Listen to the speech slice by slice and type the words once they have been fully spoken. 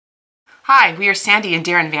Hi, we are Sandy and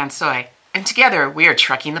Darren Van Soy, and together we are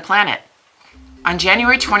Trekking the Planet. On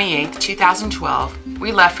January 28, 2012,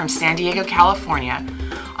 we left from San Diego, California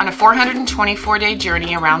on a 424-day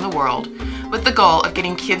journey around the world with the goal of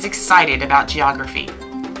getting kids excited about geography.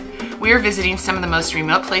 We are visiting some of the most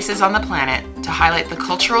remote places on the planet to highlight the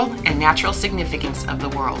cultural and natural significance of the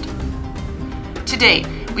world. To date,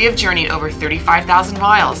 we have journeyed over 35,000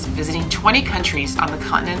 miles, visiting 20 countries on the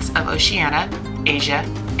continents of Oceania, Asia,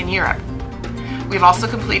 and Europe. We have also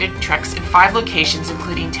completed treks in 5 locations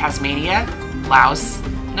including Tasmania, Laos,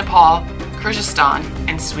 Nepal, Kyrgyzstan,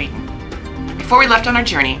 and Sweden. Before we left on our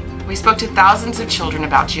journey, we spoke to thousands of children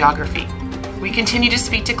about geography. We continue to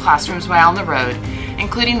speak to classrooms while on the road,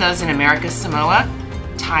 including those in America's Samoa,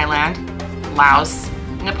 Thailand, Laos,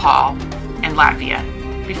 Nepal, and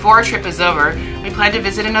Latvia. Before our trip is over, we plan to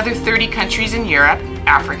visit another 30 countries in Europe,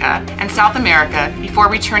 Africa, and South America before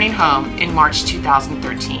returning home in March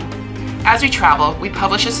 2013. As we travel, we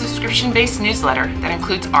publish a subscription-based newsletter that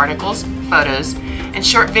includes articles, photos, and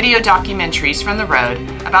short video documentaries from the road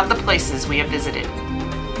about the places we have visited.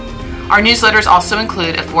 Our newsletters also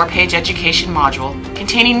include a 4-page education module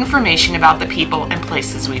containing information about the people and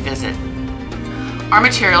places we visit. Our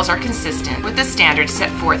materials are consistent with the standards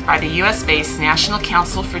set forth by the US-based National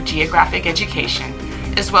Council for Geographic Education,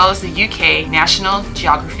 as well as the UK National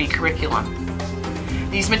Geography Curriculum.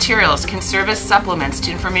 These materials can serve as supplements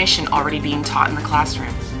to information already being taught in the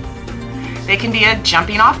classroom. They can be a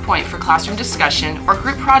jumping-off point for classroom discussion or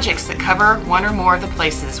group projects that cover one or more of the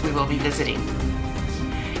places we will be visiting.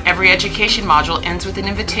 Every education module ends with an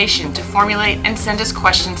invitation to formulate and send us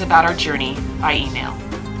questions about our journey by email.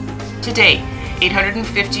 To date,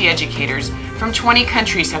 850 educators from 20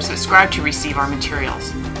 countries have subscribed to receive our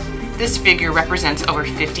materials. This figure represents over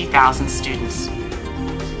 50,000 students.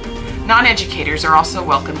 Non-educators are also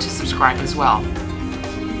welcome to subscribe as well.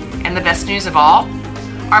 And the best news of all?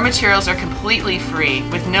 Our materials are completely free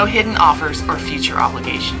with no hidden offers or future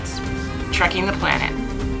obligations. Trekking the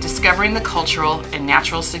Planet, discovering the cultural and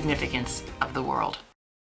natural significance of the world.